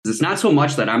it's not so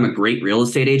much that I'm a great real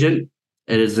estate agent,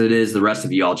 it is the rest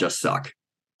of you all just suck.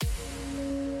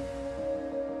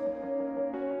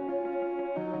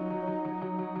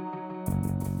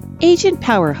 Agent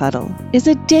Power Huddle is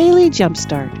a daily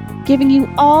jumpstart, giving you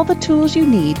all the tools you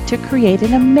need to create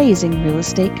an amazing real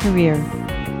estate career.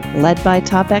 Led by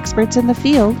top experts in the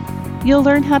field, you'll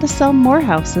learn how to sell more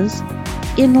houses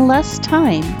in less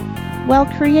time while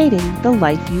creating the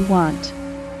life you want.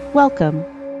 Welcome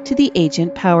to the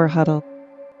Agent Power Huddle.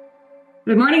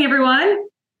 Good morning, everyone.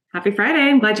 Happy Friday.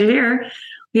 I'm glad you're here.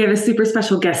 We have a super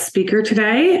special guest speaker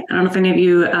today. I don't know if any of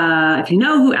you, if you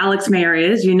know who Alex Mayer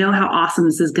is, you know how awesome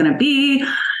this is going to be.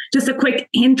 Just a quick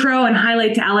intro and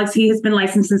highlight to Alex. He has been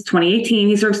licensed since 2018.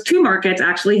 He serves two markets,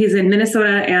 actually. He's in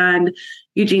Minnesota and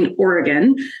Eugene,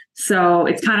 Oregon. So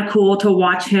it's kind of cool to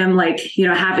watch him,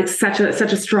 have such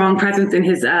a strong presence in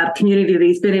his community that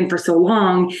he's been in for so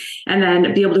long, and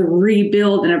then be able to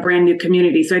rebuild in a brand new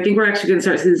community. So I think we're actually going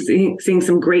to start seeing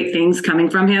some great things coming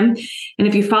from him. And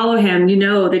if you follow him, you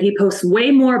know that he posts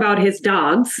way more about his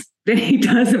dogs than he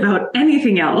does about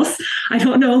anything else. I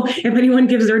don't know if anyone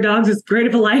gives their dogs as great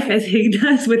of a life as he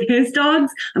does with his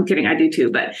dogs. I'm kidding, I do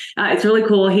too, but it's really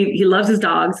cool. He loves his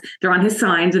dogs. They're on his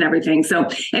signs and everything. So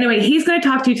anyway, he's going to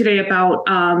talk to you today about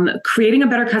creating a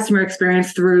better customer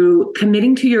experience through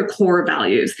committing to your core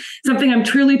values, something I'm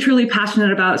truly, truly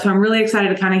passionate about. So I'm really excited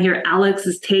to kind of hear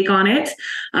Alex's take on it.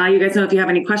 You guys know if you have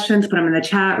any questions, put them in the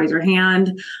chat, raise your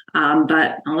hand.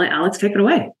 But I'll let Alex take it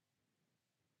away.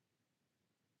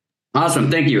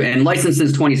 Awesome. Thank you. And licensed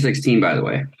since 2016, by the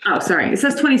way. Oh, sorry. It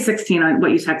says 2016 on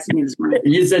what you texted me this morning.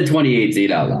 You said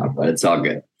 2018 out loud, but it's all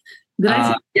good. Did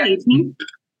I say 2018?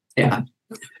 Yeah,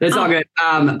 it's all good.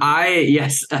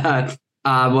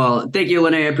 Well, thank you,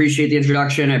 Lynea. I appreciate the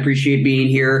introduction. I appreciate being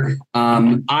here.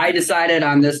 I decided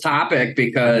on this topic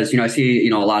because, I see,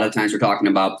 a lot of times we're talking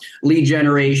about lead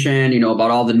generation, about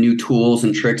all the new tools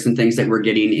and tricks and things that we're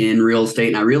getting in real estate.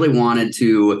 And I really wanted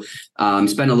to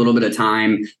spend a little bit of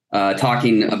time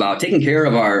talking about taking care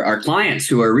of our clients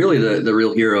who are really the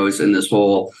real heroes in this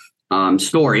whole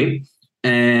story.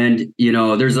 And,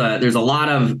 there's a lot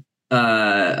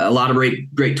of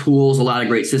great tools, a lot of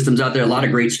great systems out there, a lot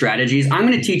of great strategies. I'm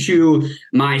going to teach you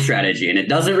my strategy, and it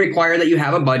doesn't require that you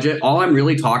have a budget. All I'm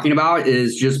really talking about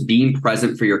is just being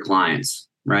present for your clients,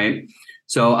 right?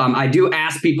 So I do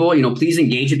ask people, please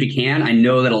engage if you can. I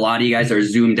know that a lot of you guys are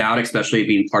zoomed out, especially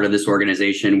being part of this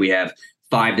organization. We have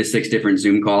 5 to 6 different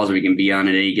Zoom calls we can be on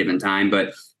at any given time,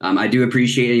 but I do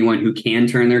appreciate anyone who can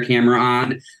turn their camera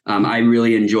on. I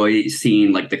really enjoy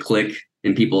seeing the click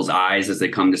in people's eyes as they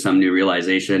come to some new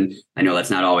realization. I know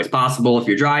that's not always possible if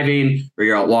you're driving or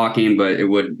you're out walking, but it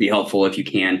would be helpful if you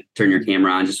can turn your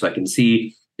camera on just so I can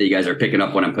see that you guys are picking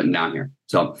up what I'm putting down here.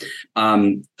 So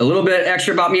a little bit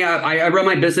extra about me. I run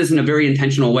my business in a very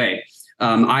intentional way.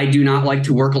 I do not like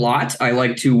to work a lot. I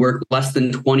like to work less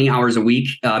than 20 hours a week.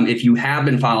 If you have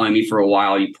been following me for a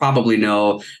while, you probably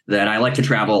know that I like to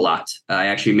travel a lot. I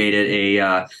actually made it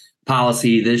a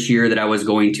policy this year that I was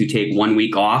going to take 1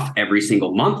 week off every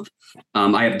single month.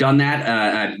 I have done that.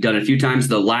 I've done it a few times.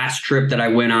 The last trip that I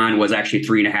went on was actually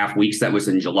 3.5 weeks. That was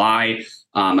in July.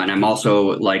 And I'm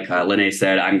also, like Lynea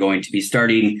said, I'm going to be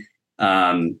starting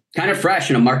kind of fresh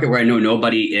in a market where I know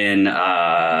nobody in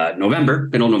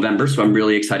middle November. So I'm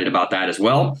really excited about that as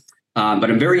well. But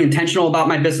I'm very intentional about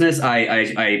my business.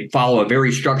 I follow a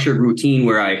very structured routine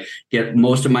where I get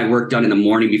most of my work done in the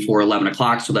morning before 11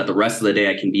 o'clock so that the rest of the day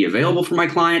I can be available for my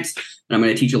clients. And I'm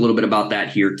going to teach a little bit about that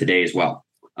here today as well.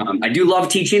 I do love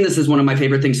teaching. This is one of my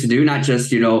favorite things to do, not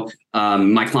just,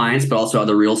 my clients, but also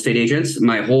other real estate agents.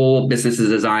 My whole business is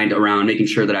designed around making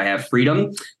sure that I have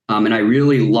freedom. And I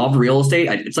really love real estate.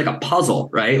 It's like a puzzle,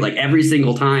 right? Like every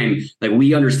single time,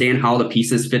 we understand how the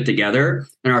pieces fit together.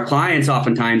 And our clients,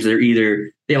 oftentimes, they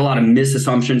have a lot of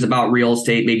misassumptions about real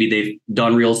estate. Maybe they've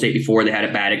done real estate before, they had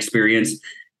a bad experience.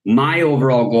 My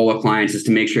overall goal with clients is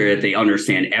to make sure that they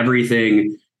understand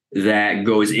everything that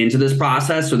goes into this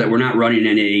process so that we're not running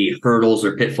into any hurdles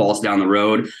or pitfalls down the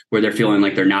road where they're feeling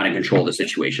like they're not in control of the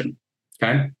situation.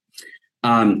 Okay.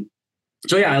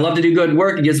 So yeah, I love to do good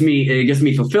work. It gives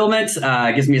me fulfillment.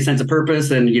 It gives me a sense of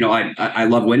purpose. And, I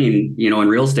love winning, in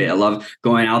real estate. I love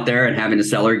going out there and having a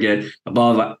seller get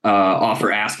above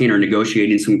offer asking or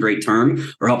negotiating some great term,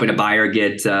 or helping a buyer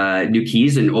get new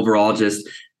keys, and overall just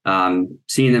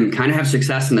seeing them kind of have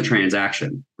success in the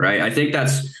transaction, right? I think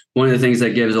that's one of the things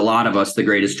that gives a lot of us the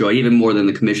greatest joy, even more than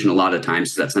the commission a lot of times,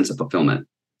 is that sense of fulfillment,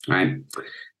 right?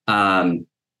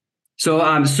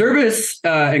 So service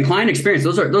and client experience,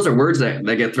 those are words that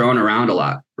get thrown around a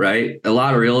lot, right? A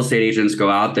lot of real estate agents go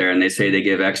out there and they say they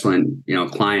give excellent,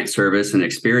 client service and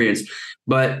experience.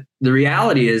 But the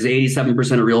reality is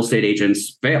 87% of real estate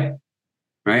agents fail,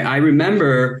 right? I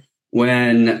remember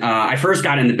when I first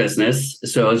got into business.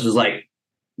 So this was like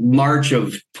March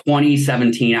of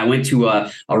 2017, I went to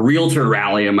a realtor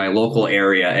rally in my local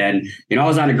area. And, I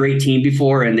was on a great team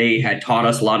before and they had taught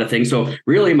us a lot of things. So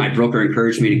really my broker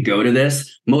encouraged me to go to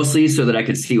this mostly so that I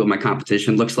could see what my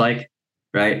competition looks like.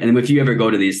 Right. And if you ever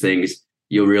go to these things,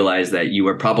 you'll realize that you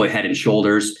are probably head and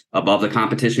shoulders above the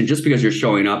competition just because you're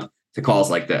showing up to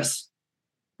calls like this.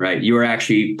 Right. You are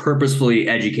actually purposefully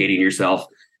educating yourself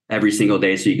every single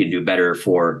day so you can do better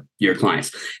for your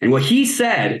clients. And what he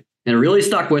said, and it really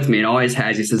stuck with me, and always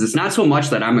has, he says, it's not so much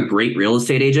that I'm a great real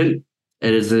estate agent,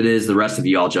 it is the rest of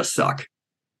you all just suck.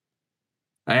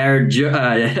 I heard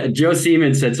Joe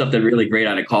Seaman said something really great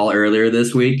on a call earlier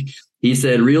this week. He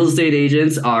said, real estate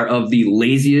agents are of the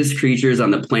laziest creatures on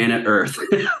the planet Earth.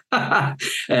 I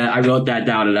wrote that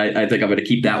down, and I think I'm going to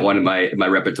keep that one in my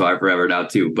repertoire forever now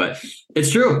too. But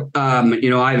it's true.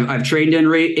 I've trained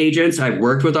in agents. I've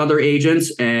worked with other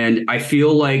agents, and I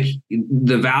feel like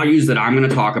the values that I'm going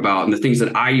to talk about and the things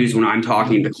that I use when I'm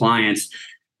talking to clients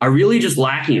are really just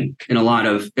lacking in a lot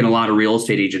of real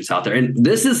estate agents out there. And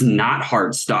this is not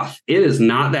hard stuff. It is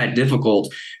not that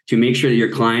difficult to make sure that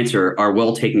your clients are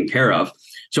well taken care of.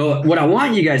 So what I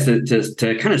want you guys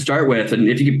to kind of start with, and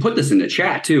if you can put this in the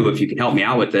chat too, if you can help me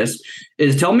out with this,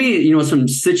 is tell me, some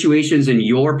situations in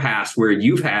your past where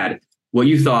you've had what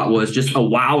you thought was just a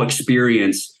wow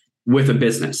experience with a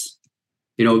business.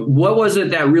 What was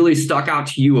it that really stuck out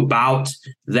to you about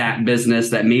that business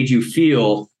that made you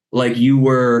feel like you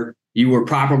were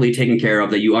properly taken care of,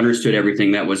 that you understood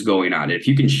everything that was going on? If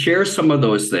you can share some of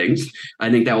those things, I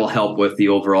think that will help with the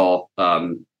overall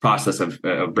process of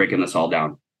breaking this all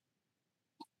down.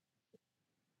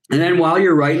 And then while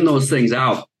you're writing those things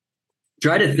out,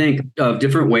 try to think of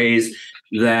different ways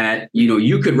that,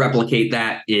 you could replicate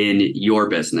that in your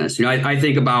business. I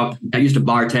think about, I used to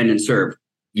bartend and serve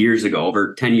years ago,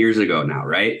 over 10 years ago now,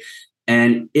 right?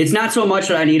 And it's not so much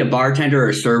that I need a bartender or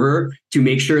a server to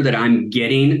make sure that I'm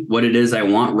getting what it is I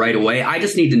want right away. I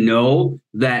just need to know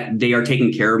that they are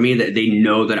taking care of me, that they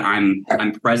know that I'm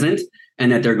present,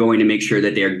 and that they're going to make sure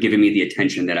that they are giving me the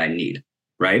attention that I need,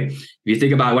 right? If you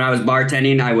think about when I was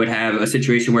bartending, I would have a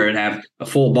situation where I'd have a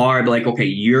full bar. I'd be like, okay,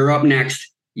 you're up next,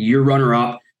 you're runner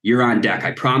up, you're on deck.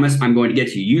 I promise I'm going to get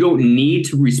to you. You don't need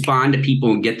to respond to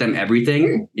people and get them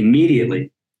everything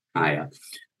immediately.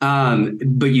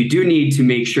 But you do need to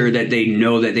make sure that they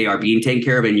know that they are being taken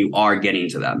care of and you are getting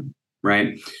to them,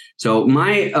 right? So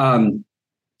I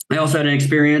also had an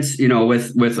experience,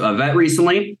 with a vet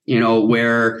recently,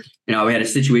 where, we had a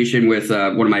situation with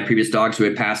one of my previous dogs who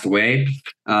had passed away.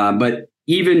 But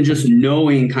even just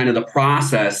knowing kind of the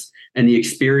process and the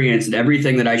experience and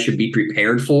everything that I should be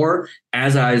prepared for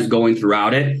as I was going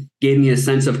throughout it gave me a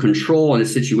sense of control in a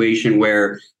situation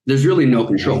where there's really no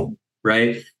control,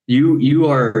 right? You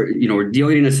are,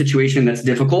 dealing in a situation that's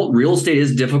difficult. Real estate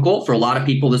is difficult for a lot of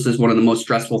people. This is one of the most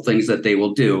stressful things that they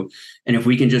will do. And if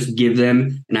we can just give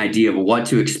them an idea of what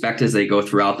to expect as they go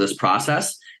throughout this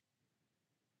process,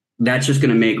 that's just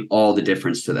going to make all the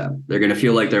difference to them. They're going to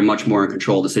feel like they're much more in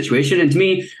control of the situation. And to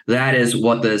me, that is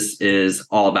what this is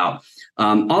all about.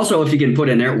 Also, if you can put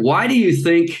in there, why do you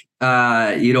think,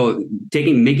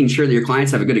 making sure that your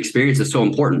clients have a good experience is so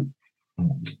important?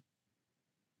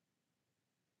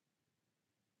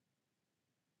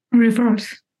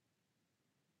 Referrals.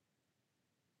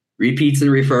 Repeats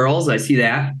and referrals. I see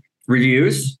that.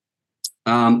 Reviews.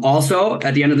 Also,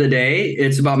 at the end of the day,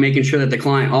 it's about making sure that the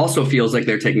client also feels like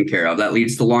they're taken care of. That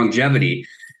leads to longevity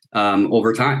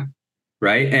over time,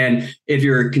 right? And if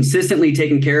you're consistently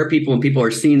taking care of people and people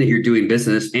are seeing that you're doing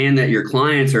business and that your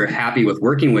clients are happy with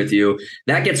working with you,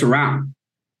 that gets around.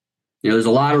 There's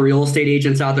a lot of real estate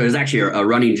agents out there. There's actually a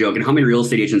running joke. And how many real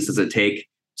estate agents does it take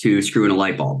to screw in a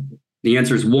light bulb? The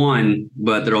answer is 1,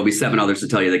 but there'll be 7 others to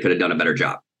tell you they could have done a better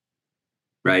job,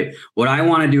 right? What I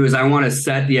want to do is I want to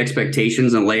set the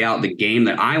expectations and lay out the game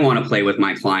that I want to play with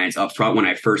my clients up front when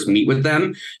I first meet with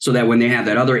them, so that when they have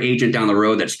that other agent down the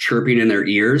road that's chirping in their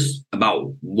ears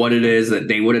about what it is that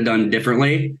they would have done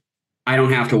differently, I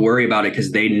don't have to worry about it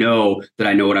because they know that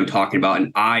I know what I'm talking about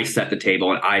and I set the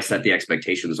table and I set the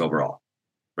expectations overall,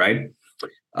 right?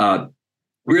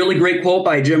 Really great quote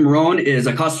by Jim Rohn is,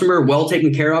 a customer well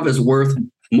taken care of is worth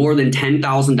more than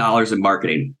 $10,000 in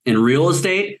marketing. In real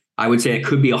estate, I would say it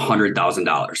could be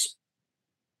 $100,000.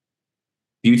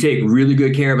 You take really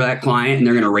good care of that client and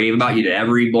they're going to rave about you to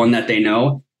everyone that they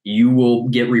know. You will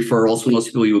get referrals from those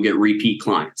people. You will get repeat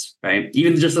clients, right?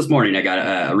 Even just this morning, I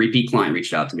got a repeat client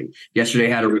reached out to me.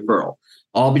 Yesterday, I had a referral,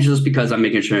 all just because I'm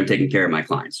making sure I'm taking care of my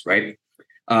clients, right?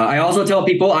 I also tell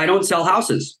people I don't sell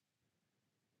houses.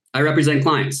 I represent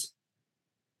clients.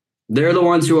 They're the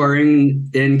ones who are in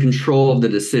control of the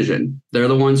decision. They're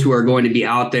the ones who are going to be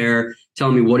out there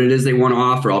telling me what it is they want to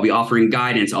offer. I'll be offering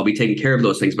guidance. I'll be taking care of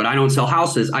those things, but I don't sell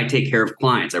houses. I take care of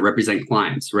clients. I represent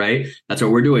clients, right? That's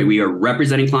what we're doing. We are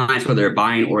representing clients, whether they're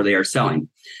buying or they are selling.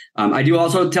 I do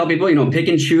also tell people, pick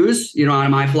and choose, out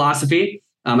of my philosophy.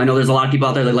 I know there's a lot of people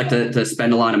out there that like to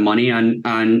spend a lot of money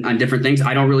on different things.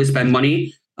 I don't really spend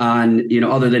money on,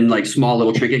 other than like small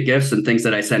little trinket gifts and things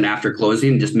that I send after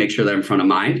closing, just make sure that I'm front of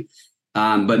mind.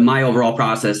 But my overall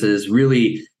process is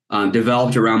really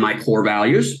developed around my core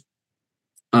values.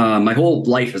 My whole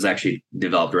life is actually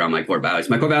developed around my core values.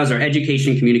 My core values are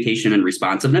education, communication, and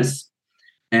responsiveness.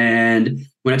 And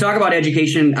when I talk about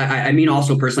education, I mean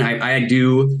also personally, I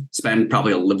do spend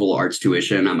probably a liberal arts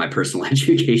tuition on my personal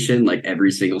education, like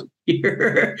every single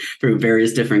year through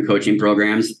various different coaching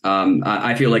programs.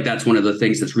 I feel like that's one of the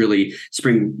things that's really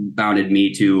spring-bounded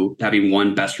me to having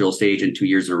won Best Real Estate Agent 2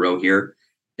 years in a row here,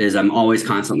 is I'm always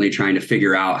constantly trying to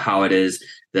figure out how it is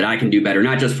that I can do better,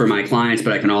 not just for my clients,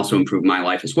 but I can also improve my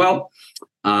life as well.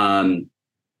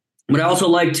 But I also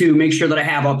like to make sure that I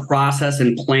have a process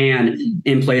and plan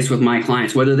in place with my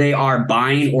clients, whether they are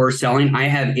buying or selling. I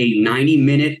have a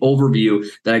 90-minute overview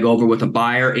that I go over with a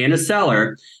buyer and a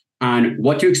seller on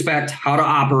what to expect, how to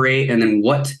operate, and then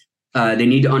what they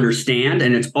need to understand.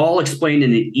 And it's all explained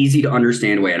in an easy to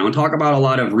understand way. I don't talk about a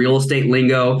lot of real estate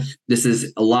lingo. This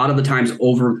is a lot of the times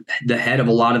over the head of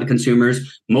a lot of the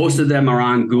consumers. Most of them are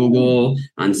on Google,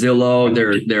 on Zillow,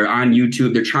 they're on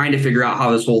YouTube. They're trying to figure out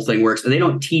how this whole thing works. And they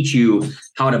don't teach you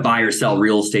how to buy or sell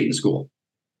real estate in school,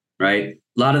 right?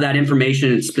 A lot of that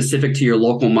information is specific to your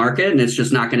local market, and it's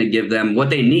just not going to give them what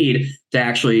they need to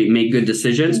actually make good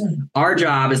decisions. Our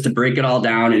job is to break it all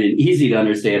down in an easy to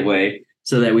understand way,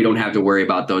 so that we don't have to worry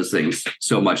about those things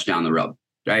so much down the road,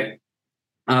 right?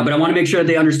 But I want to make sure that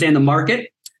they understand the market,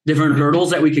 different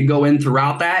hurdles that we could go in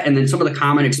throughout that, and then some of the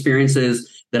common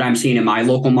experiences that I'm seeing in my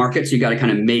local market. So you got to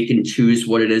kind of make and choose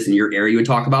what it is in your area you would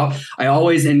talk about. I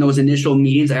always, in those initial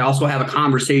meetings, I also have a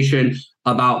conversation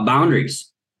about boundaries.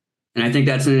 And I think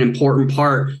that's an important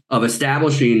part of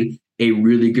establishing a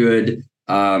really good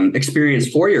experience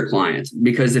for your clients,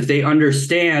 because if they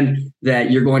understand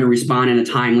that you're going to respond in a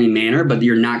timely manner, but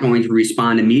you're not going to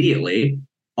respond immediately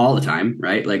all the time,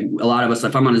 right? Like a lot of us,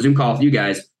 if I'm on a Zoom call with you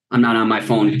guys, I'm not on my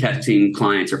phone texting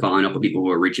clients or following up with people who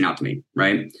are reaching out to me,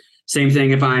 right? Same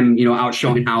thing if I'm, out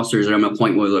showing houses or I'm an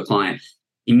appointment with a client.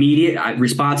 Immediate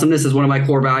responsiveness is one of my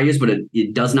core values, but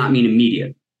it does not mean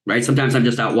immediate, right? Sometimes I'm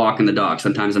just out walking the dog.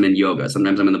 Sometimes I'm in yoga.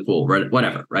 Sometimes I'm in the pool, right?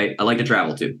 Whatever, right? I like to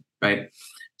travel too, right?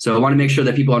 So I want to make sure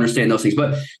that people understand those things.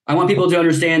 But I want people to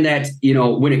understand that,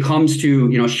 when it comes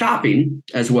to, shopping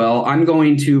as well, I'm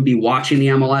going to be watching the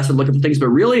MLS and looking for things. But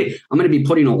really, I'm going to be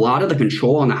putting a lot of the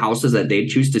control on the houses that they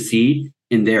choose to see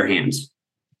in their hands.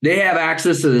 They have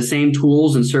access to the same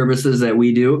tools and services that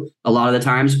we do. A lot of the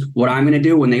times, what I'm going to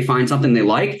do when they find something they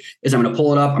like is I'm going to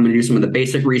pull it up. I'm going to do some of the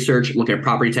basic research, look at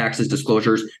property taxes,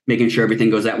 disclosures, making sure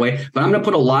everything goes that way. But I'm going to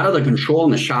put a lot of the control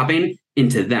and the shopping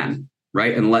into them,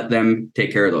 right? And let them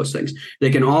take care of those things.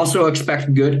 They can also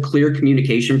expect good, clear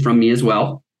communication from me as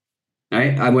well,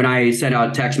 right? When I send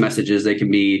out text messages, they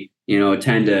can be,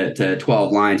 10 to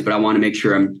 12 lines, but I want to make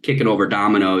sure I'm kicking over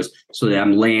dominoes so that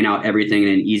I'm laying out everything in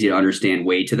an easy to understand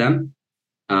way to them.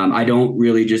 I don't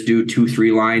really just do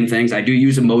 2-3 line things. I do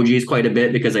use emojis quite a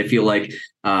bit because I feel like,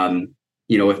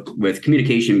 with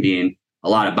communication being a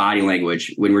lot of body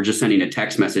language, when we're just sending a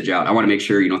text message out, I want to make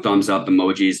sure, thumbs up,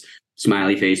 emojis,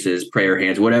 smiley faces, prayer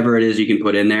hands, whatever it is you can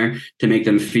put in there to make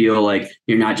them feel like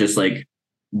you're not just like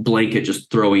blanket,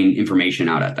 just throwing information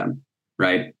out at them,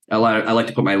 right? I like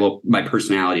to put my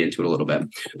personality into it a little bit,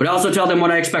 but I also tell them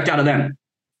what I expect out of them.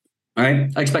 All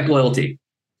right. I expect loyalty.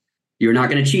 You're not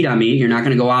going to cheat on me. You're not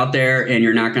going to go out there and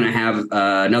you're not going to have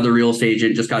another real estate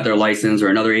agent just got their license or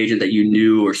another agent that you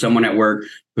knew or someone at work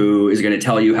who is going to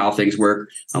tell you how things work.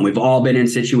 We've all been in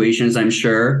situations, I'm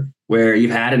sure, where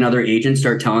you've had another agent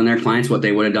start telling their clients what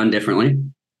they would have done differently,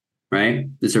 right?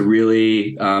 It's a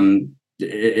really,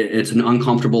 it's an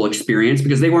uncomfortable experience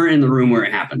because they weren't in the room where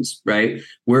it happens, right?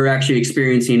 We're actually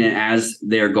experiencing it as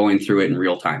they're going through it in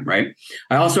real time, right?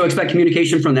 I also expect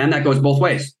communication from them that goes both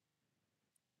ways.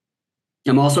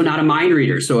 I'm also not a mind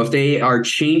reader. So if they are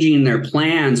changing their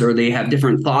plans or they have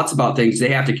different thoughts about things,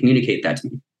 they have to communicate that to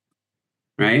me,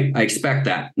 right? I expect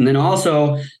that. And then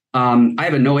also, I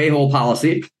have a no a-hole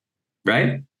policy,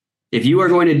 right? If you are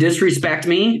going to disrespect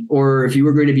me, or if you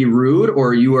are going to be rude,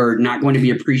 or you are not going to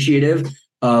be appreciative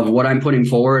of what I'm putting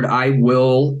forward, I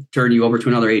will turn you over to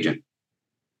another agent.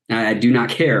 I do not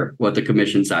care what the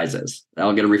commission size is.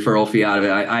 I'll get a referral fee out of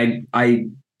it. I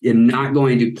am not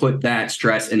going to put that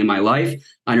stress into my life.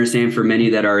 I understand for many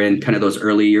that are in kind of those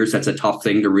early years, that's a tough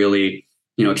thing to really,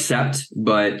 accept.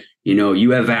 But,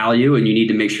 you have value and you need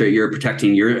to make sure you're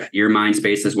protecting your mind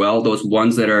space as well. Those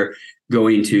ones that are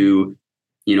going to,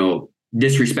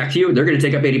 disrespect you, they're going to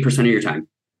take up 80% of your time.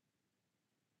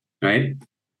 Right?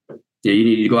 Yeah, you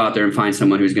need to go out there and find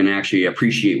someone who's going to actually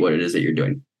appreciate what it is that you're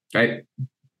doing. Right?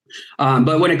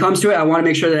 But when it comes to it, I want to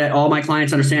make sure that all my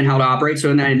clients understand how to operate.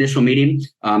 So in that initial meeting,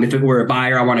 if it were a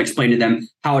buyer, I want to explain to them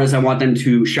how it is I want them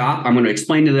to shop. I'm going to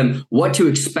explain to them what to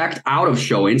expect out of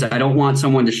showings. I don't want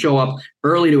someone to show up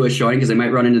early to a showing because they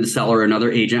might run into the seller or another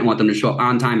agent. I want them to show up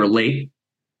on time or late.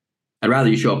 I'd rather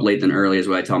you show up late than early is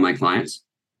what I tell my clients.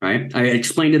 Right. I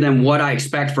explain to them what I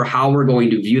expect for how we're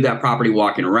going to view that property,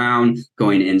 walking around,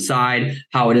 going inside,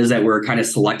 how it is that we're kind of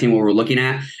selecting what we're looking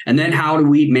at, and then how do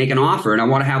we make an offer? And I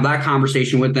want to have that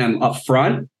conversation with them up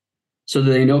front so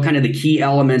that they know kind of the key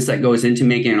elements that goes into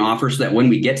making an offer, so that when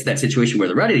we get to that situation where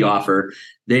they're ready to offer,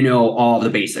 they know all of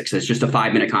the basics. It's just a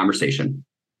 5-minute conversation.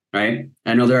 Right.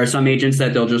 I know there are some agents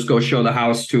that they'll just go show the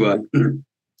house to a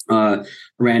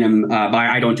random buyer.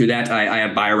 I don't do that. I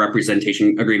have buyer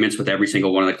representation agreements with every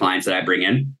single one of the clients that I bring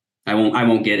in. I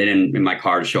won't get it in my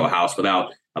car to show a house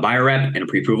without a buyer rep and a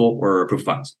pre-approval or a proof of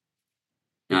funds.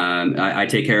 I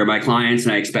take care of my clients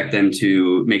and I expect them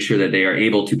to make sure that they are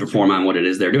able to perform on what it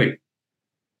is they're doing.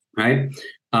 Right.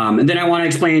 And then I want to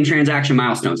explain transaction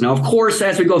milestones. Now, of course,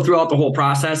 as we go throughout the whole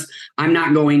process, I'm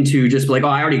not going to just be like, oh,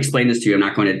 I already explained this to you. I'm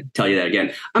not going to tell you that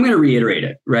again. I'm going to reiterate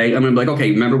it, right? I'm going to be like, okay,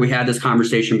 remember we had this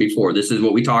conversation before. This is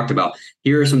what we talked about.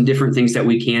 Here are some different things that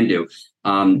we can do.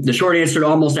 The short answer to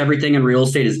almost everything in real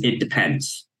estate is it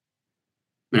depends.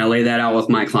 And I lay that out with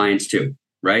my clients too,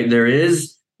 right? There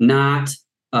is not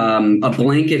a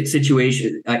blanket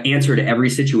situation answer to every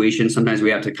situation. Sometimes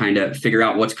we have to kind of figure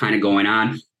out what's kind of going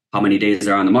on, how many days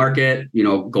they're on the market,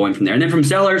 going from there. And then from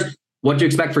sellers, what to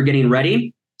expect for getting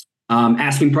ready.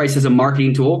 Asking price is a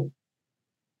marketing tool.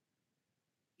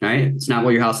 Right? It's not what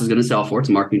your house is going to sell for. It's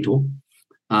a marketing tool.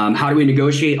 How do we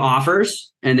negotiate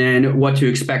offers? And then what to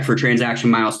expect for transaction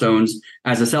milestones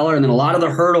as a seller. And then a lot of the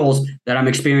hurdles that I'm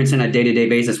experiencing on a day-to-day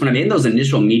basis. When I'm in those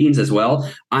initial meetings as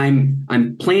well, I'm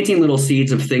planting little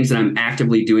seeds of things that I'm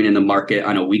actively doing in the market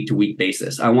on a week-to-week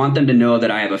basis. I want them to know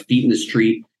that I have a feet in the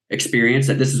street experience,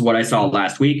 that this is what I saw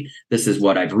last week. This is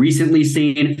what I've recently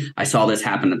seen. I saw this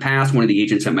happen in the past. One of the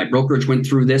agents at my brokerage went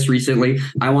through this recently.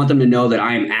 I want them to know that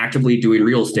I am actively doing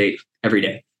real estate every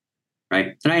day.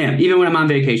 Right. And I am. Even when I'm on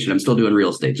vacation, I'm still doing real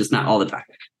estate, just not all the time.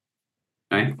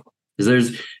 Right. Because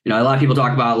there's, a lot of people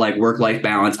talk about like work-life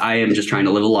balance. I am just trying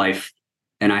to live a life.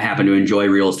 And I happen to enjoy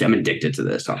real estate. I'm addicted to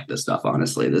this stuff.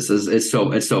 Honestly, it's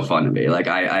so fun to me. Like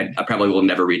I probably will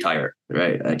never retire,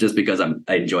 right? Just because I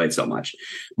enjoy it so much.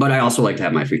 But I also like to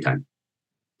have my free time.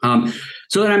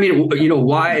 So then,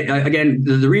 why? Again,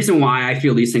 the reason why I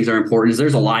feel these things are important is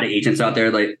there's a lot of agents out there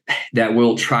that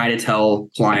will try to tell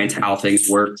clients how things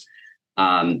work.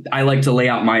 I like to lay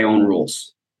out my own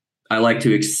rules. I like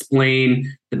to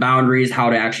explain the boundaries, how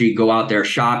to actually go out there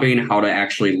shopping, how to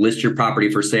actually list your property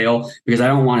for sale, because I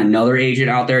don't want another agent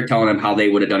out there telling them how they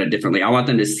would have done it differently. I want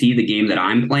them to see the game that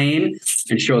I'm playing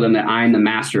and show them that I'm the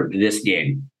master of this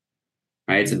game.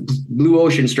 Right? It's a blue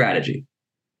ocean strategy.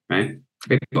 Right?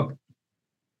 Great book.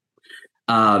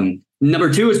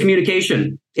 Number 2 is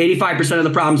communication. 85% of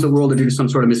the problems in the world are due to some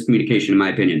sort of miscommunication, in my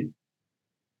opinion.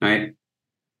 All right.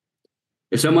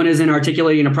 If someone isn't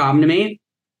articulating a problem to me,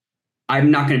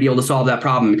 I'm not going to be able to solve that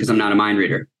problem because I'm not a mind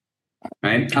reader.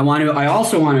 Right. I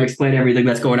also want to explain everything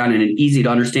that's going on in an easy to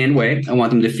understand way. I want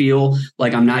them to feel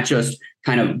like I'm not just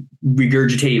kind of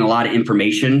regurgitating a lot of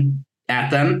information at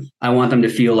them. I want them to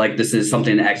feel like this is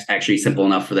something that's actually simple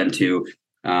enough for them to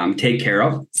take care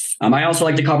of. I also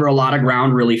like to cover a lot of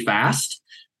ground really fast.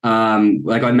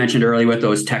 Like I mentioned earlier with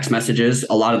those text messages,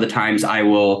 a lot of the times I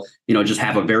will, just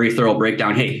have a very thorough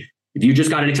breakdown. Hey, if you just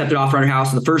got an accepted offer on your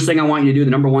house, the first thing I want you to do,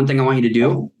 the number one thing I want you to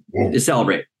do is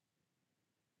celebrate.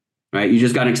 Right? You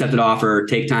just got an accepted offer.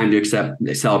 Take time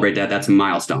to celebrate that. That's a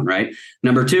milestone, right?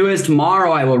 Number 2 is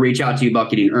tomorrow I will reach out to you about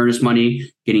getting earnest money,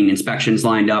 getting inspections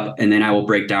lined up, and then I will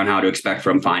break down how to expect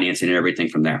from financing and everything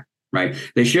from there. Right?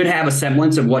 They should have a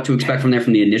semblance of what to expect from there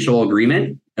from the initial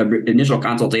agreement, initial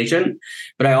consultation.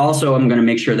 But I also am going to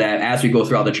make sure that as we go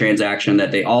throughout the transaction,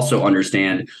 that they also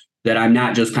understand that I'm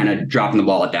not just kind of dropping the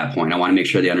ball at that point. I want to make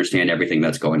sure they understand everything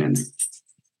that's going in.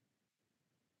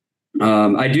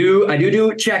 I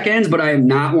do check-ins, but I am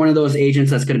not one of those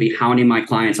agents that's going to be hounding my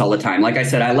clients all the time. Like I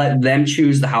said, I let them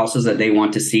choose the houses that they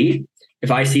want to see.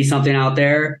 if I see something out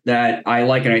there that I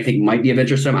like and I think might be of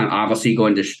interest to them, I'm obviously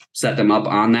going to set them up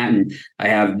on that. And I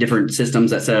have different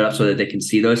systems that set it up so that they can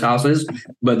see those houses.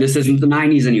 But this isn't the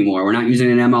 90s anymore. We're not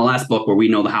using an MLS book where we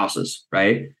know the houses,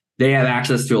 right? They have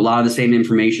access to a lot of the same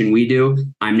information we do.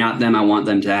 I'm not them. I want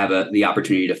them to have the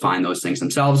opportunity to find those things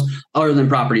themselves, other than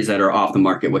properties that are off the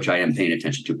market, which I am paying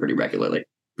attention to pretty regularly,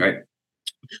 right?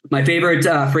 My favorite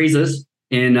phrases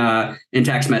in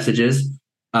text messages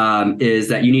is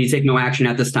that you need to take no action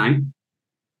at this time.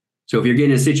 So if you're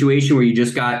getting a situation where you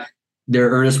just got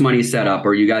their earnest money set up,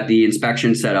 or you got the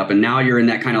inspection set up, and now you're in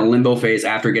that kind of limbo phase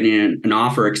after getting an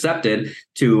offer accepted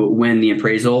to when the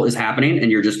appraisal is happening, and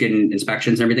you're just getting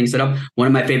inspections and everything set up. One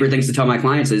of my favorite things to tell my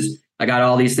clients is, I got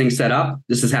all these things set up.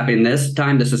 This is happening this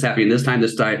time. This is happening this time.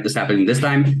 This is happening this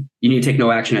time. You need to take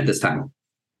no action at this time.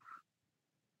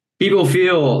 People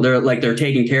feel they're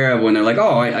taken care of when they're like,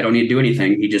 oh, I don't need to do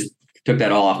anything. He just took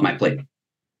that all off my plate,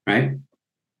 right?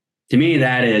 To me,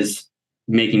 that is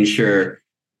making sure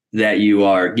that you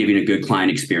are giving a good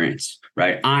client experience,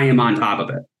 right? I am on top of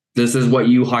it. This is what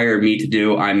you hired me to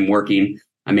do. I'm working.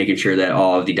 I'm making sure that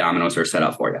all of the dominoes are set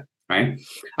up for you, right?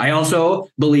 I also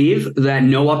believe that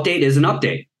no update is an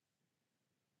update.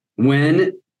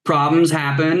 When problems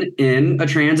happen in a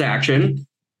transaction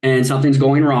and something's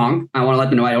going wrong, I want to let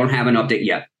them know I don't have an update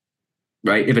yet,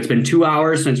 right? If it's been 2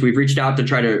 hours since we've reached out to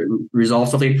try to resolve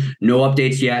something, no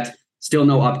updates yet, still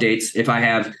no updates. If I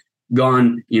have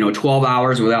gone 12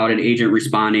 hours without an agent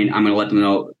responding, I'm going to let them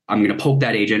know. I'm going to poke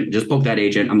that agent, just poke that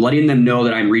agent. I'm letting them know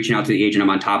that I'm reaching out to the agent. I'm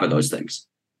on top of those things,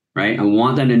 right? I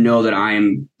want them to know that I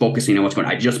am focusing on what's going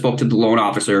on. I just spoke to the loan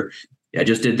officer. I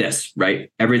just did this,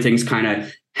 right? Everything's kind of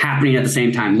happening at the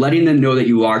same time, letting them know that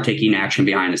you are taking action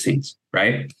behind the scenes,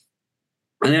 right?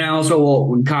 And then I also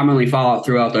will commonly follow up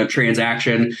throughout the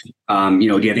transaction. Do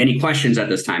you have any questions at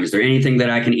this time? Is there anything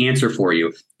that I can answer for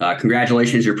you?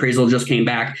 Congratulations, your appraisal just came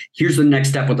back. Here's the next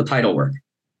step with the title work.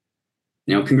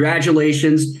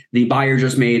 Congratulations, the buyer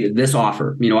just made this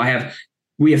offer.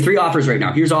 We have 3 offers right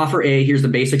now. Here's offer A. Here's the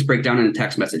basics breakdown in a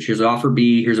text message. Here's offer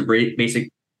B. Here's a basic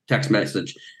text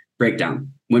message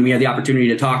breakdown. When we have the opportunity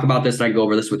to talk about this, I can go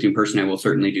over this with you in person. I will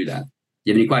certainly do that. Do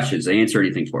you have any questions? I answer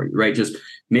anything for you, right? Just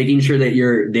making sure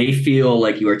that they feel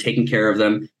like you are taking care of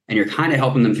them and you're kind of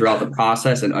helping them throughout the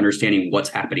process and understanding what's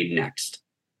happening next,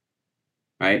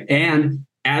 right? And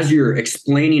as you're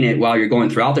explaining it while you're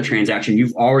going throughout the transaction,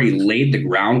 you've already laid the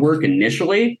groundwork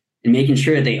initially and making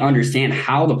sure that they understand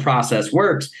how the process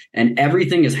works and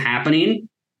everything is happening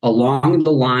along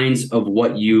the lines of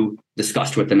what you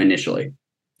discussed with them initially.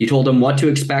 You told them what to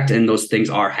expect and those things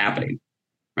are happening.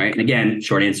 Right. And again,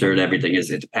 short answer to everything is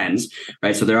it depends.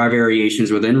 Right. So there are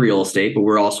variations within real estate, but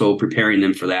we're also preparing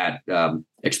them for that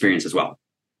experience as well.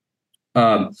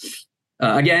 With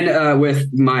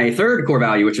my third core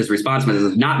value, which is responsiveness,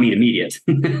 is not meet immediate.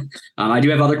 I do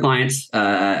have other clients.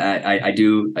 I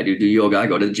do yoga. I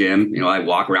go to the gym. I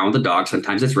walk around with the dog.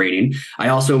 Sometimes it's raining. I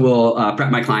also will prep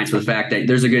my clients for the fact that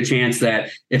there's a good chance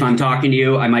that if I'm talking to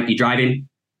you, I might be driving.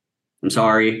 I'm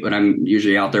sorry, but I'm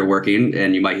usually out there working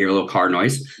and you might hear a little car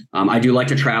noise. I do like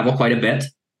to travel quite a bit,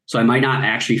 so I might not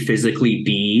actually physically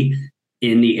be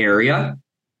in the area.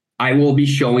 I will be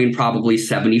showing probably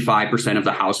 75% of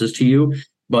the houses to you,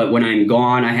 but when I'm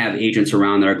gone, I have agents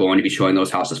around that are going to be showing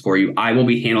those houses for you. I will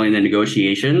be handling the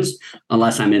negotiations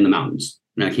unless I'm in the mountains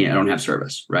and I don't have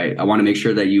service, right? I want to make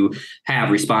sure that you have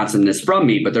responsiveness from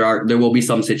me, but there will be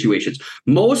some situations.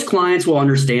 Most clients will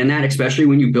understand that, especially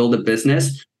when you build a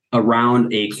business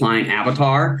around a client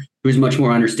avatar who's much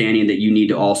more understanding that you need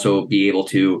to also be able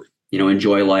to,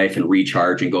 enjoy life and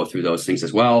recharge and go through those things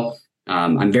as well.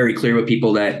 I'm very clear with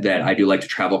people that I do like to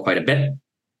travel quite a bit.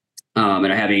 And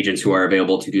I have agents who are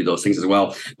available to do those things as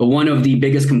well. But one of the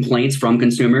biggest complaints from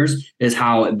consumers is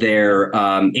how their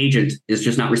agent is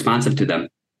just not responsive to them.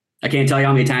 I can't tell you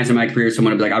how many times in my career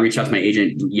someone would be like, I reached out to my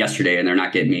agent yesterday and they're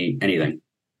not getting me anything.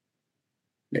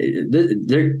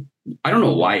 I don't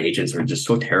know why agents are just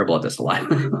so terrible at this a lot.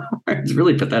 It's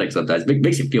really pathetic sometimes. It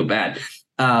makes you feel bad.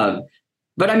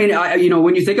 But I mean,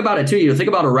 when you think about it too, you think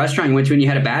about a restaurant you went to and you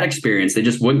had a bad experience. They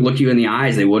just wouldn't look you in the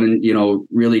eyes. They wouldn't,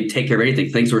 really take care of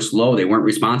anything. Things were slow. They weren't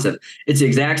responsive. It's the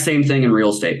exact same thing in real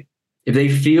estate. If they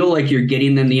feel like you're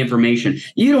getting them the information,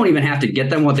 you don't even have to get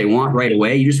them what they want right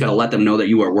away. You just got to let them know that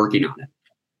you are working on it.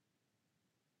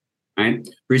 Right?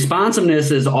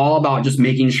 Responsiveness is all about just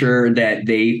making sure that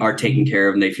they are taken care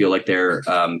of and they feel like they're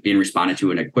being responded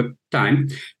to in a quick time.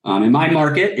 In my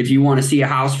market, if you want to see a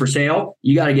house for sale,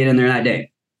 you got to get in there that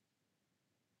day.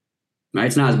 Right?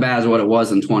 It's not as bad as what it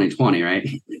was in 2020, right?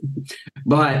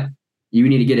 But you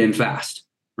need to get in fast.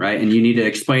 right? And you need to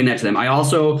explain that to them. I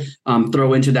also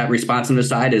throw into that responsiveness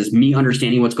side is me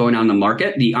understanding what's going on in the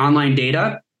market, the online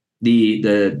data, the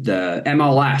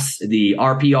MLS, the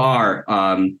RPR,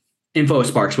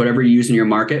 InfoSparks, whatever you use in your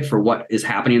market for what is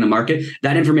happening in the market.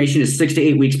 That information is 6 to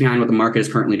 8 weeks behind what the market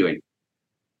is currently doing.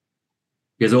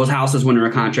 Because those houses went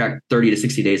under contract 30 to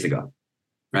 60 days ago,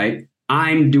 right?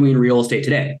 I'm doing real estate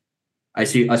today. I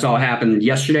saw what happened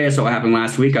yesterday. I saw what happened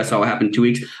last week. I saw what happened 2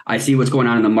 weeks. I see what's going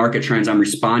on in the market trends. I'm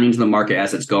responding to the market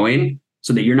as it's going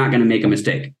so that you're not going to make a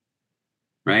mistake,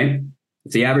 right?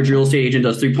 If the average real estate agent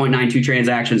does 3.92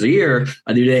 transactions a year,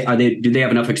 do they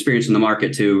have enough experience in the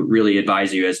market to really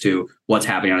advise you as to what's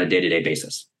happening on a day-to-day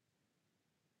basis?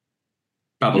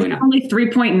 Probably not. Only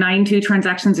 3.92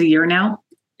 transactions a year now?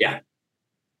 Yeah.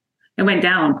 It went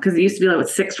down because it used to be like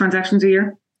 6 transactions a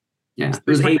year. Yeah, it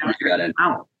was 8 when you got in.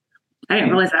 Wow. I didn't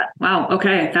realize that. Wow.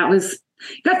 Okay. That was,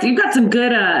 you've got some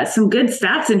good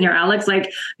stats in here, Alex.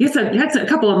 Like you had a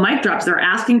couple of mic drops. They're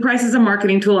asking prices a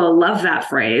marketing tool. I love that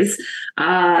phrase.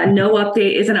 No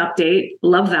update is an update.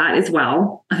 Love that as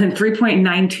well. And then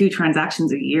 3.92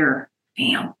 transactions a year.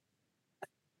 Damn.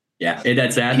 Yeah,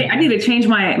 that's sad. I need to change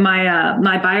my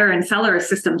buyer and seller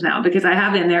systems now because I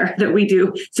have in there that we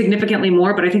do significantly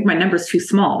more, but I think my number's too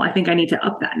small. I think I need to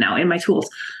up that now in my tools.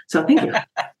 So thank you.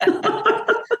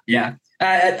 Yeah.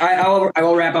 I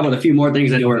will wrap up with a few more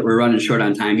things. I know we're running short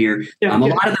on time here. Yeah, a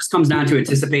lot of this comes down to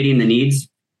anticipating the needs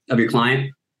of your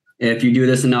client. If you do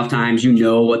this enough times, you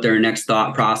know what their next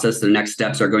thought process, their next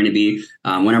steps are going to be.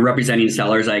 When I'm representing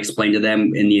sellers, I explain to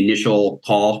them in the initial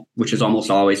call, which is almost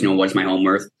always, what's my home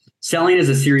worth? Selling is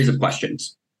a series of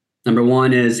questions. Number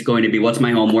 1 is going to be, what's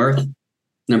my home worth?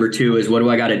 Number 2 is, what do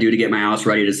I got to do to get my house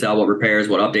ready to sell? What repairs,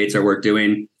 what updates are worth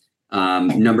doing?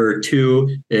 Number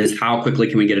 2 is, how quickly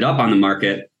can we get it up on the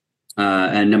market?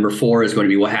 And number 4 is going to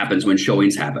be, what happens when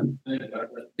showings happen?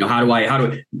 How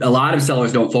do a lot of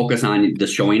sellers don't focus on the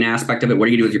showing aspect of it. What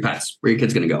are you going to do with your pets? Where are your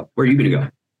kids going to go? Where are you going to go?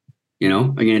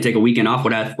 Are you going to take a weekend off?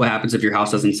 What happens if your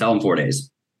house doesn't sell in 4 days?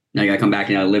 Now you got to come back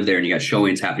and you got to live there and you got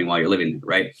showings happening while you're living there,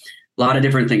 right? A lot of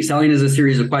different things. Selling is a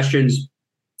series of questions.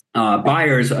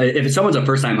 Buyers, if someone's a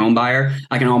first-time home buyer,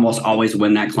 I can almost always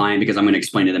win that client because I'm going to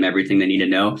explain to them everything they need to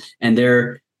know. And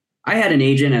I had an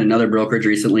agent at another brokerage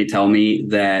recently tell me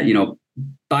that,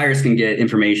 buyers can get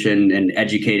information and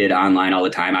educated online all the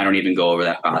time. I don't even go over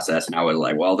that process. And I was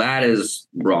like, well, that is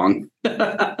wrong.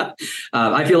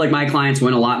 I feel like my clients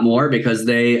win a lot more because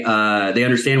they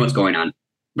understand what's going on,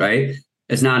 right?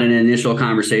 It's not an initial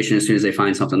conversation as soon as they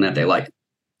find something that they like.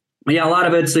 But yeah, a lot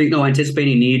of it's,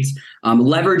 anticipating needs.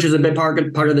 Leverage is a big part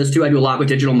of this too. I do a lot with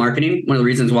digital marketing. One of the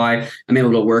reasons why I'm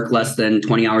able to work less than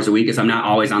 20 hours a week is I'm not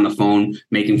always on the phone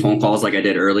making phone calls like I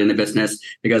did early in the business,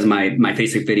 because my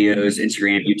Facebook videos,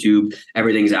 Instagram, YouTube,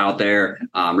 everything's out there.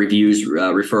 Reviews,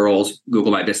 referrals,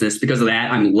 Google My Business. Because of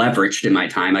that, I'm leveraged in my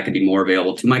time. I can be more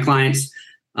available to my clients.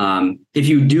 If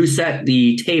you do set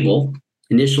the table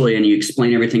initially and you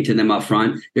explain everything to them up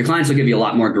front, your clients will give you a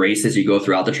lot more grace as you go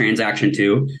throughout the transaction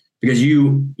too, because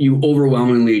you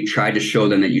overwhelmingly try to show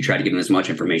them that you try to give them as much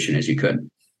information as you could.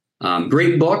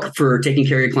 Great book for taking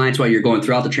care of your clients while you're going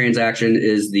throughout the transaction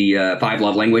is the 5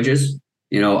 Love Languages.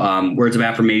 Words of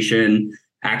affirmation,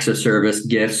 acts of service,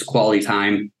 gifts, quality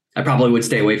time. I probably would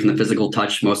stay away from the physical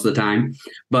touch most of the time,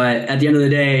 but at the end of the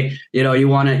day, you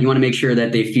want to make sure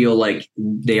that they feel like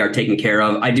they are taken care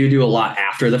of. I do a lot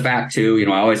after the fact too.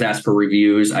 I always ask for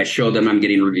reviews. I show them I'm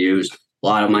getting reviews. A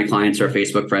lot of my clients are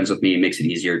Facebook friends with me. It makes it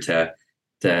easier to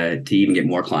even get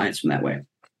more clients from that way.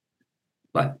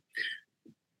 But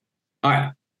all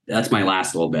right, that's my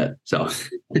last little bit. So.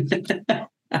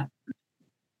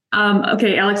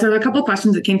 Okay, Alex, there were a couple of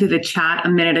questions that came through the chat a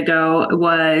minute ago. It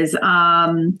was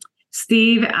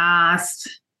Steve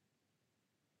asked,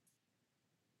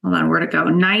 hold on, where'd it go?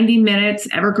 90 minutes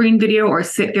evergreen video or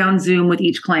sit down Zoom with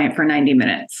each client for 90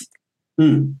 minutes?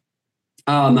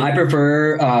 I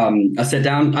prefer a sit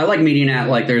down. I like meeting at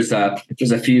there's a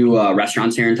few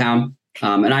restaurants here in town.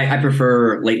 And I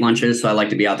prefer late lunches, so I like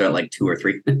to be out there at 2 or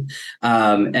 3.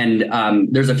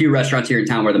 And there's a few restaurants here in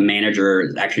town where the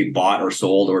manager actually bought or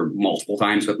sold or multiple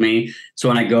times with me. So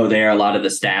when I go there, a lot of the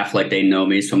staff, they know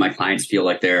me, so my clients feel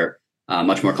like they're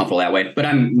much more comfortable that way. But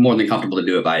I'm more than comfortable to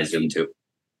do it via Zoom too.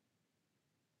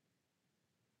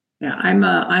 Yeah,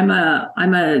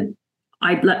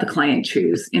 I'd let the client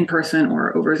choose in person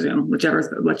or over Zoom,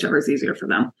 whichever is easier for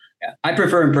them. Yeah, I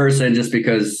prefer in person just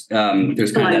because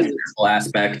there's kind of that physical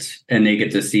aspect, and they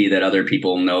get to see that other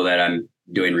people know that I'm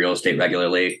doing real estate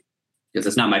regularly, because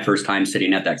it's not my first time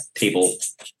sitting at that table,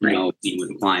 meeting with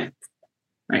a client.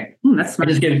 Right. That's smart.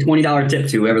 I just give a $20 tip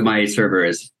to whoever my server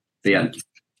is. So yeah,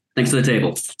 thanks for the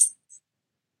table.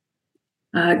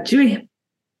 Julie.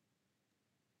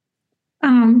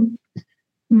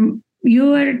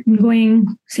 You are going,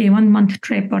 say, 1 month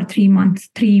trip or 3 months,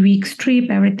 3 weeks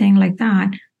trip, everything like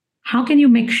that. How can you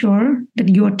make sure that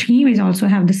your team is also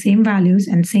have the same values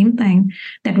and same thing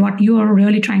that what you are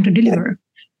really trying to deliver?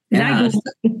 Yeah.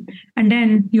 And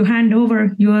then you hand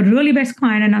over your really best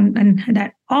client, and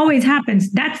that always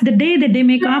happens. That's the day that they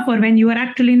make offer when you are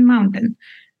actually in mountain.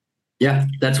 Yeah,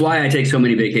 that's why I take so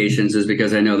many vacations, is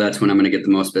because I know that's when I'm going to get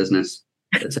the most business.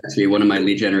 That's actually one of my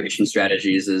lead generation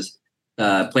strategies is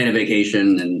plan a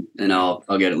vacation and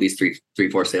I'll get at least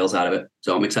three, 4 sales out of it.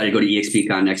 So I'm excited to go to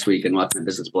EXPCon next week and watch my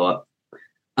business blow up.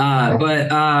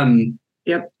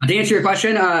 Yep. To answer your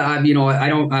question, I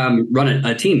don't run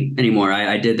a team anymore.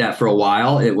 I did that for a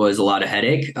while. It was a lot of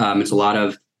headache. It's a lot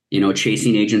of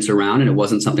chasing agents around, and it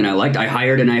wasn't something I liked. I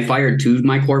hired and I fired 2 of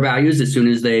my core values. As soon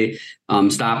as they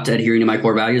stopped adhering to my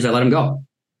core values, I let them go.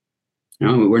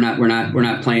 We're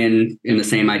not playing in the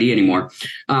same idea anymore.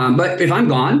 But if I'm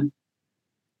gone,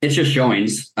 it's just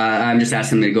showings. I'm just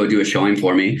asking them to go do a showing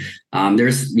for me.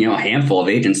 There's a handful of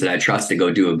agents that I trust to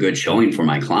go do a good showing for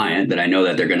my client, that I know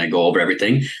that they're going to go over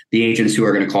everything. The agents who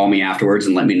are going to call me afterwards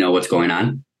and let me know what's going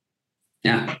on.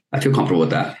 Yeah, I feel comfortable with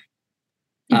that.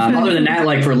 Other than that,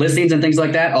 like for listings and things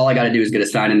like that, all I got to do is get a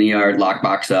sign in the yard, lock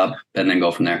box up, and then go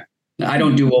from there. I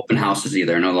don't do open houses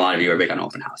either. I know a lot of you are big on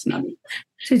open house, not me.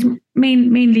 So it's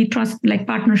mainly trust, like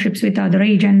partnerships with other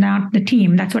agent, not the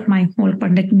team. That's what my whole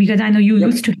point. Because I know you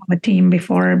used to have a team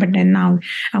before, but then now,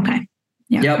 okay.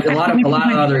 Yeah. Yep. A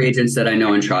lot of other agents that I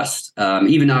know and trust,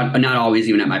 even not always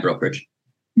even at my brokerage.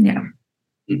 Yeah.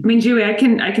 I mean, Julie, I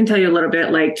can tell you a little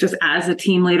bit, like just as a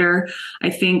team leader,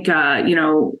 I think,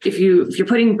 if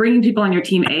you're bringing people on your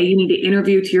team, you need to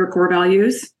interview to your core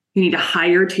values. You need to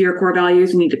hire to your core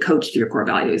values. You need to coach to your core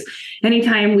values.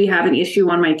 Anytime we have an issue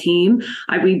on my team,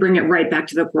 we bring it right back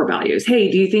to the core values.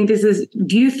 Hey, do you think that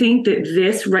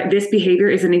this behavior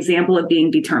is an example of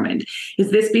being determined?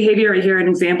 Is this behavior right here an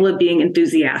example of being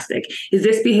enthusiastic? Is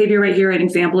this behavior right here an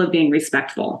example of being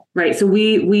respectful? Right. So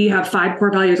we have 5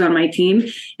 core values on my team,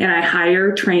 and I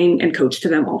hire, train, and coach to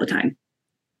them all the time.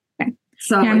 Okay.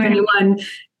 So if anyone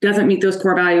doesn't meet those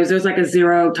core values, there's like a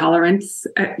zero tolerance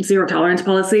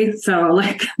policy. So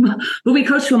but we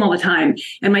coach to them all the time,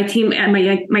 and my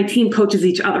team coaches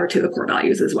each other to the core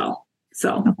values as well.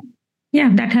 So yeah,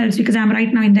 that helps because I'm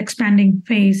right now in the expanding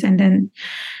phase and then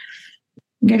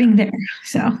getting there.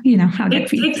 So how that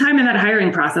feels. Take time in that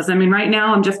hiring process. I mean, right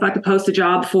now I'm just about to post a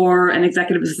job for an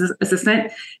executive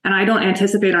assistant, and I don't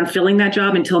anticipate on filling that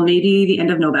job until maybe the end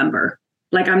of November.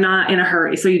 Like, I'm not in a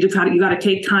hurry. So you got to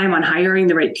take time on hiring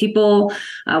the right people.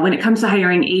 When it comes to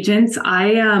hiring agents,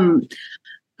 I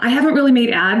haven't really made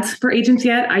ads for agents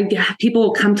yet.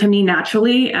 People come to me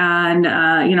naturally, and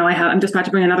I'm just about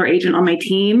to bring another agent on my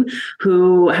team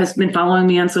who has been following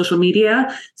me on social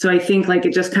media. So I think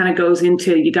it just kind of goes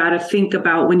into, you got to think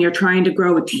about when you're trying to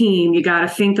grow a team, you got to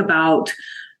think about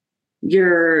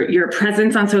your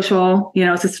presence on social.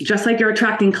 It's just like you're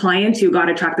attracting clients, you got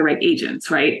to attract the right agents,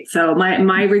 right? So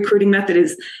my recruiting method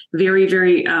is very,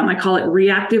 very, I call it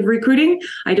reactive recruiting.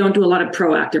 I don't do a lot of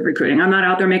proactive recruiting. I'm not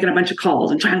out there making a bunch of calls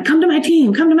and trying to come to my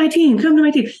team.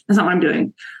 That's not what I'm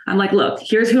doing. I'm like, look,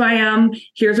 here's who I am.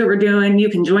 Here's what we're doing. You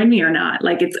can join me or not.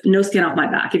 It's no skin off my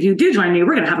back. If you do join me,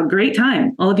 we're going to have a great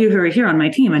time. All of you who are here on my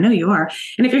team, I know you are.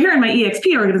 And if you're here in my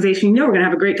EXP organization, we're going to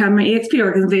have a great time in my EXP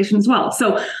organization as well.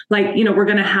 So we're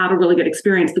going to have a really good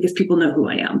experience because people know who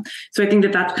I am. So I think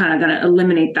that's kind of going to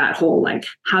eliminate that whole,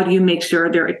 how do you make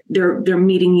sure they're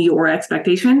meeting your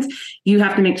expectations? You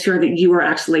have to make sure that you are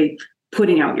actually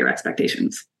putting out your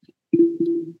expectations.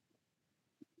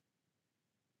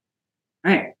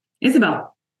 All right,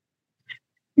 Isabel.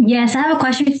 Yes, I have a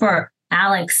question for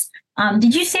Alex.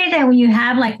 Did you say that when you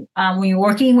have when you're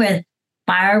working with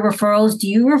buyer referrals, do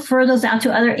you refer those out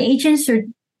to other agents, or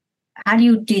how do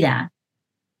you do that?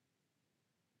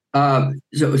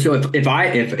 So if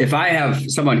I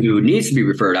have someone who needs to be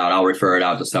referred out, I'll refer it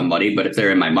out to somebody. But if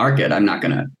they're in my market, I'm not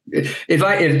gonna. If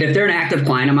they're an active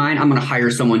client of mine, I'm gonna hire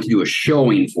someone to do a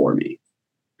showing for me.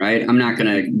 Right? I'm not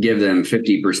going to give them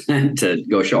 50% to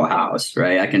go show a house,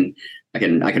 right? I can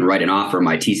write an offer.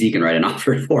 My TC can write an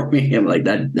offer for me. I'm like,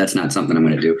 that's not something I'm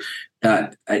going to do.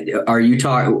 Are you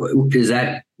talking? Is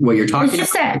that what you're talking about?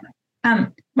 It's just that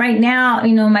right now,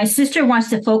 my sister wants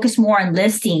to focus more on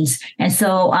listings, and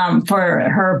so for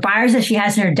her buyers that she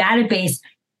has in her database,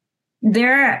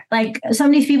 they're some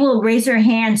of these people raise their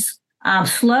hands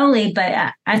slowly,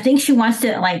 but I think she wants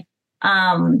to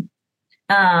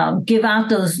give out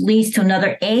those leads to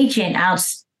another agent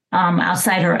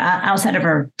outside of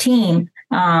her team.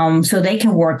 so they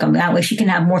can work them. That way she can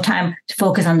have more time to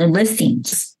focus on the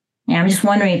listings. And I'm just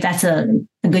wondering if that's a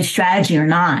good strategy or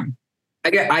not.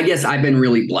 I guess I've been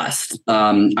really blessed.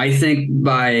 I think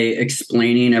by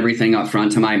explaining everything up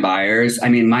front to my buyers, I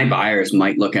mean, my buyers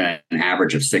might look at an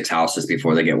average of 6 houses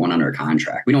before they get one under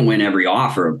contract. We don't win every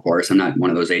offer, of course. I'm not one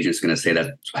of those agents going to say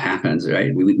that's what happens,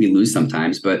 right? We lose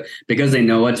sometimes, but because they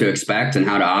know what to expect and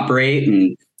how to operate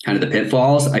and kind of the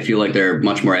pitfalls, I feel like they're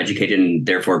much more educated and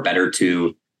therefore better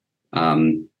to,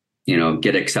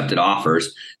 get accepted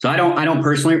offers. So I don't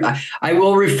personally, I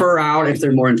will refer out if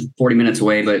they're more than 40 minutes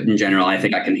away, but in general, I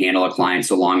think I can handle a client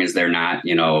so long as they're not,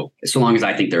 so long as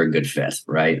I think they're a good fit,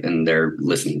 right? And they're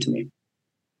listening to me.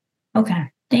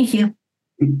 Okay. Thank you.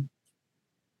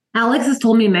 Alex has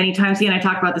told me many times, he and I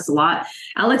talk about this a lot.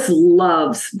 Alex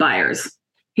loves buyers.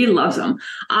 He loves them.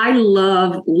 I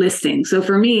love listings. So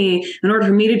for me, in order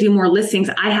for me to do more listings,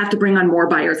 I have to bring on more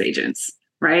buyers agents,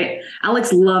 right?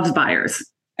 Alex loves buyers.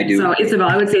 I do. So Isabel,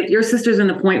 I would say if your sister's in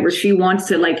the point where she wants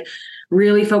to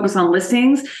really focus on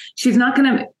listings, she's not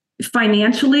going to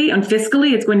financially and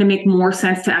fiscally, it's going to make more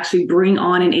sense to actually bring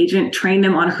on an agent, train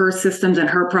them on her systems and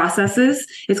her processes.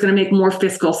 It's going to make more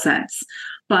fiscal sense.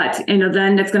 But,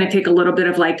 then that's going to take a little bit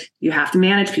of you have to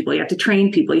manage people, you have to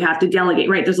train people, you have to delegate,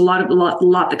 right? There's a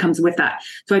lot that comes with that.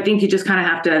 So I think you just kind of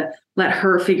have to let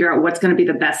her figure out what's going to be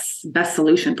the best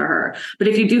solution for her. But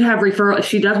if you do have referral, if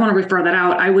she does want to refer that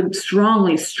out, I would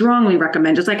strongly, strongly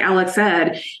recommend, just like Alex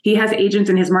said, he has agents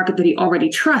in his market that he already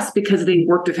trusts because they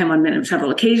worked with him on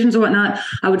several occasions or whatnot.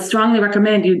 I would strongly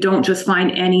recommend you don't just find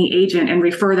any agent and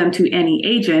refer them to any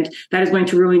agent. That is going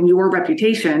to ruin your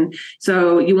reputation.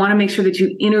 So you want to make sure that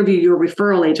you interview your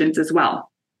referral agents as well.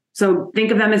 So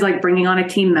think of them as bringing on a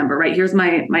team member, right? Here's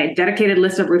my dedicated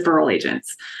list of referral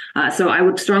agents. So I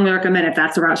would strongly recommend, if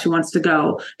that's the route she wants to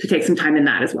go, to take some time in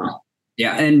that as well.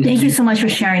 Yeah. And thank you so much for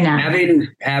sharing that.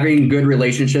 Having good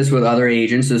relationships with other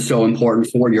agents is so important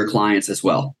for your clients as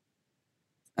well.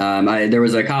 There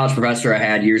was a college professor I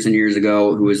had years and years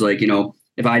ago who was like,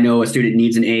 if I know a student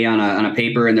needs an A on a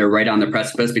paper and they're right on the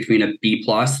precipice between a B+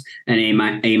 and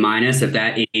A minus, if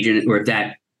that agent or if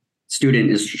that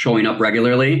student is showing up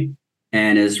regularly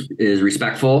and is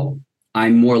respectful,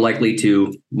 I'm more likely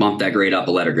to bump that grade up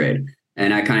a letter grade.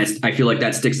 And I feel like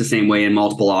that sticks the same way in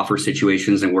multiple offer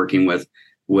situations and working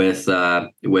with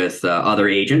other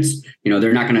agents.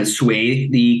 They're not going to sway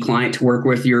the client to work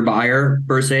with your buyer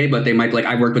per se, but they might be like,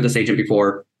 I worked with this agent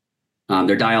before.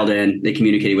 They're dialed in. They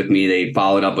communicated with me. They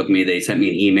followed up with me. They sent me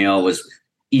an email. It was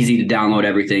easy to download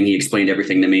everything. He explained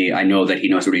everything to me. I know that he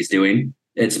knows what he's doing.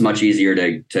 It's much easier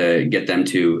to get them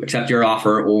to accept your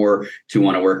offer or to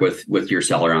want to work with your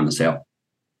seller on the sale.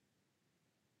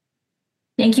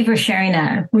 Thank you for sharing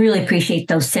that. I really appreciate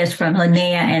those tips from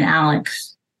Lynea and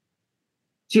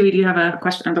Julie, do you have another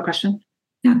question?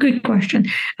 Yeah, good question.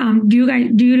 Do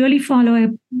you really follow a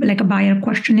buyer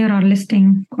questionnaire or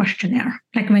listing questionnaire?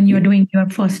 Like when you're doing your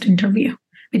first interview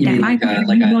with them? Like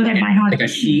a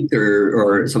sheet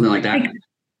or something like that?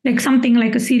 Like something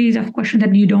like a series of questions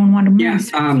that you don't want to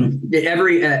miss.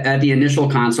 At the initial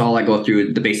console, I go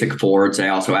through the basic forwards. I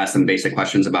also ask them basic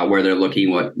questions about where they're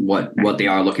looking, what they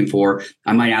are looking for.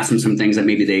 I might ask them some things that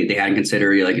maybe they hadn't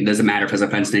considered. Like, it doesn't matter if it's a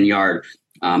fenced-in yard.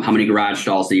 How many garage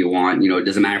stalls do you want? It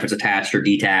doesn't matter if it's attached or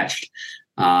detached.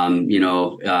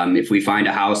 If we find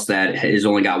a house that has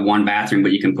only got one bathroom,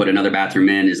 but you can put another bathroom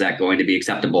in, is that going to be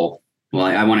acceptable? Well,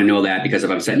 I want to know that, because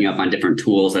if I'm setting you up on different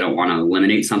tools, I don't want to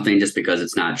eliminate something just because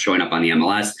it's not showing up on the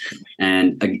MLS.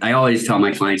 And I always tell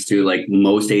my clients too, like,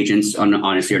 most agents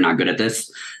honestly are not good at this.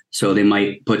 So they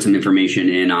might put some information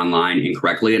in online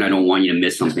incorrectly. And I don't want you to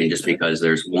miss something just because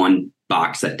there's one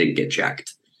box that didn't get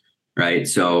checked. Right.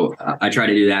 So I try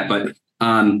to do that. But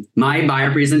my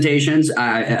buyer presentations,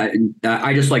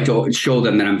 I just like to show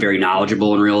them that I'm very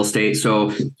knowledgeable in real estate.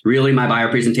 So really, my buyer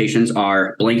presentations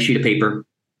are blank sheet of paper,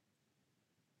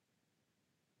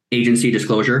 agency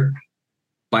disclosure,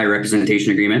 buyer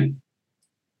representation agreement.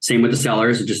 Same with the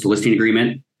sellers, just a listing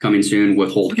agreement coming soon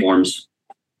with hold forms,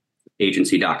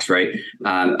 agency docs, right?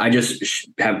 I just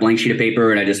have blank sheet of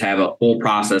paper and I just have a whole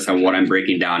process on what I'm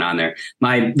breaking down on there.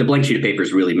 The blank sheet of paper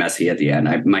is really messy at the end.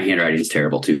 My handwriting is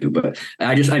terrible too, but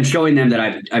I'm showing them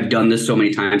that I've done this so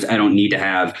many times. I don't need to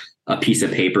have a piece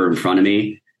of paper in front of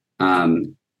me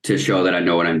to show that I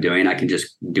know what I'm doing. I can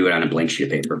just do it on a blank sheet of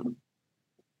paper.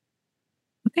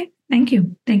 Okay, thank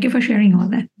you. Thank you for sharing all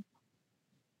that.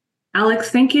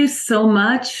 Alex, thank you so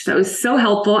much. That was so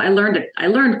helpful. I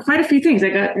learned quite a few things. I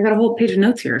got a whole page of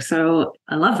notes here, so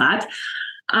I love that.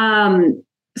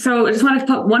 So I just wanted to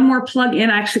put one more plug in,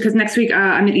 actually, because next week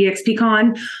I'm at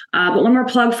EXPCon. But one more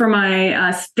plug for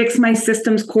my Fix My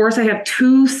Systems course. I have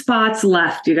 2 spots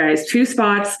left, you guys, 2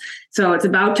 spots. So it's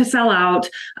about to sell out.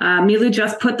 Milu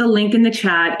just put the link in the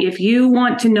chat. If you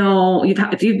want to know,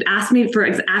 if you've asked me for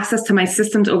access to my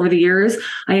systems over the years,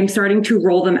 I am starting to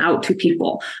roll them out to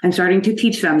people. I'm starting to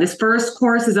teach them. This first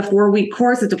course is a 4-week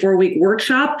course. It's a 4-week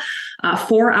workshop,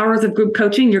 4 hours of group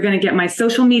coaching. You're going to get my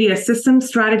social media system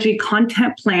strategy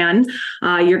content plan.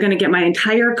 You're going to get my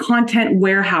entire content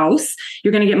warehouse.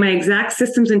 You're going to get my exact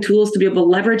systems and tools to be able to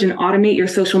leverage and automate your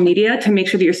social media to make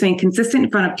sure that you're staying consistent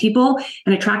in front of people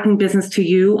and attracting business to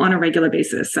you on a regular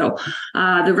basis. So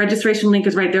the registration link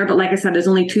is right there. But like I said, there's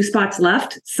only 2 spots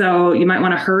left. So you might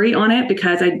want to hurry on it,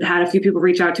 because I had a few people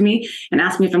reach out to me and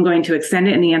ask me if I'm going to extend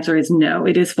it. And the answer is no.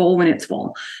 It is full when it's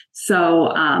full.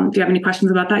 So if you have any questions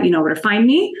about that, you know where to find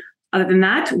me. Other than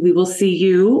that, we will see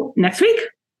you next week.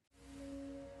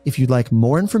 If you'd like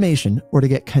more information or to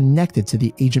get connected to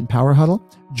the Agent Power Huddle,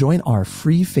 join our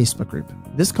free Facebook group.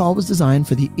 This call was designed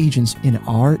for the agents in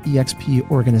our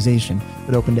EXP organization,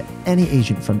 but open to any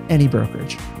agent from any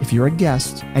brokerage. If you're a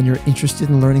guest and you're interested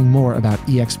in learning more about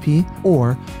EXP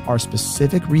or our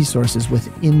specific resources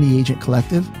within the Agent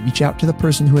Collective, reach out to the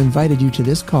person who invited you to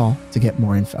this call to get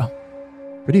more info.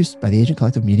 Produced by the Agent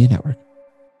Collective Media Network.